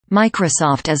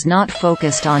Microsoft is not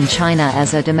focused on China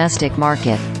as a domestic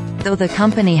market, though the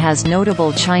company has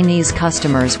notable Chinese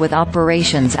customers with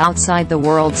operations outside the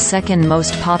world's second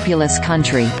most populous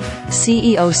country,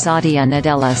 CEO Satya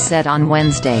Nadella said on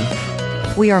Wednesday.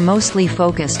 "We are mostly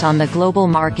focused on the global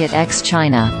market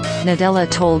ex-China," Nadella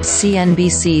told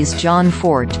CNBC's Jon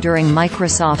Fortt during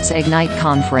Microsoft's Ignite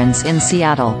conference in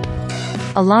Seattle.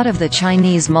 "A lot of the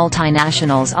Chinese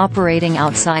multinationals operating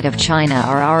outside of China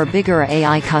are our bigger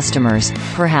AI customers,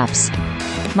 perhaps.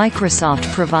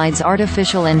 Microsoft provides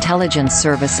artificial intelligence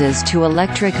services to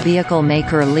electric vehicle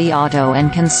maker Li Auto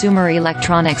and consumer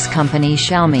electronics company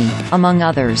Xiaomi, among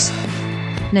others."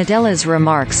 Nadella's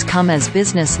remarks come as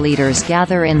business leaders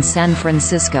gather in San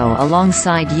Francisco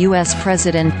alongside U.S.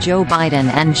 President Joe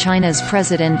Biden and China's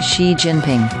President Xi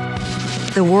Jinping.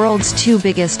 The world's two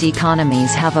biggest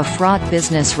economies have a fraught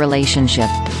business relationship,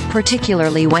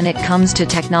 particularly when it comes to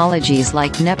technologies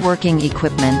like networking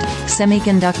equipment,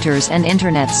 semiconductors and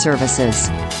Internet services.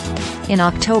 In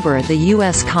October, the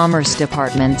U.S. Commerce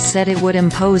Department said it would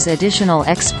impose additional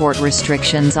export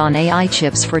restrictions on AI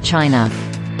chips for China.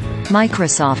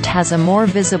 Microsoft has a more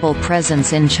visible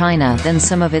presence in China than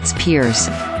some of its peers.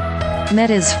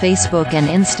 Meta's Facebook and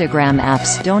Instagram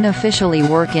apps don't officially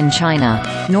work in China,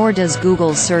 nor does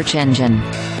Google's search engine.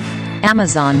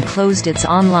 Amazon closed its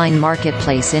online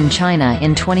marketplace in China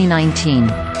in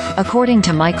 2019. According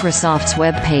to Microsoft's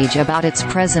webpage about its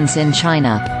presence in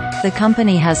China, the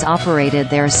company has operated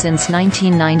there since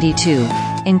 1992,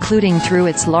 including through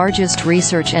its largest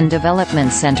research and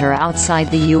development center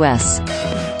outside the U.S.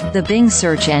 The Bing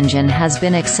search engine has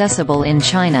been accessible in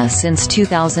China since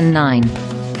 2009.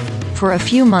 For a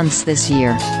few months this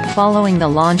year, following the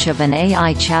launch of an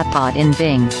AI chatbot in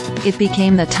Bing, it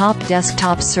became the top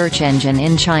desktop search engine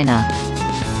in China.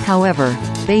 However,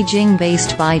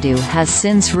 Beijing-based Baidu has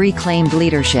since reclaimed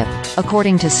leadership,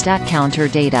 according to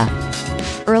StatCounter data.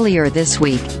 Earlier this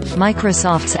week,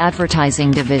 Microsoft's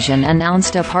advertising division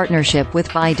announced a partnership with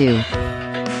Baidu.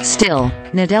 Still,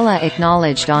 Nadella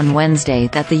acknowledged on Wednesday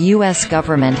that the U.S.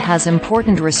 government has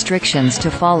important restrictions to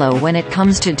follow when it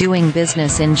comes to doing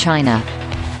business in China.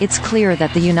 "It's clear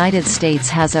that the United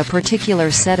States has a particular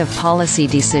set of policy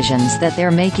decisions that they're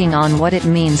making on what it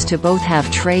means to both have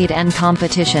trade and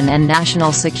competition and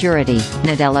national security,"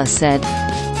 Nadella said.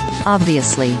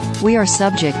 "Obviously, we are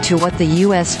subject to what the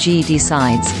USG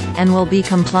decides, and will be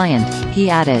compliant," he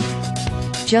added.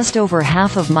 Just over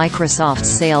half of Microsoft's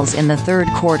sales in the third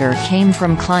quarter came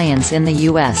from clients in the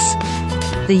U.S.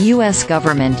 The U.S.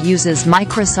 government uses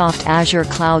Microsoft Azure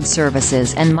Cloud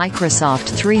Services and Microsoft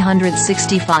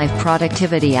 365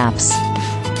 productivity apps.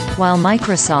 While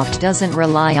Microsoft doesn't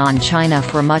rely on China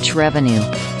for much revenue,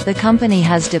 the company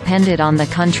has depended on the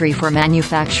country for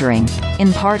manufacturing,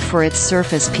 in part for its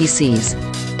Surface PCs.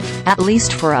 "At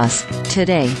least for us,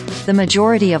 today, the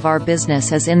majority of our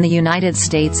business is in the United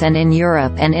States and in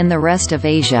Europe and in the rest of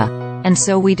Asia, and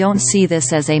so we don't see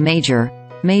this as a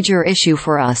major issue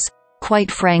for us,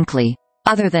 quite frankly,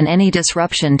 other than any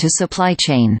disruption to supply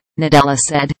chain," Nadella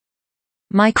said.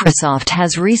 Microsoft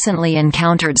has recently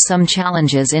encountered some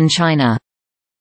challenges in China.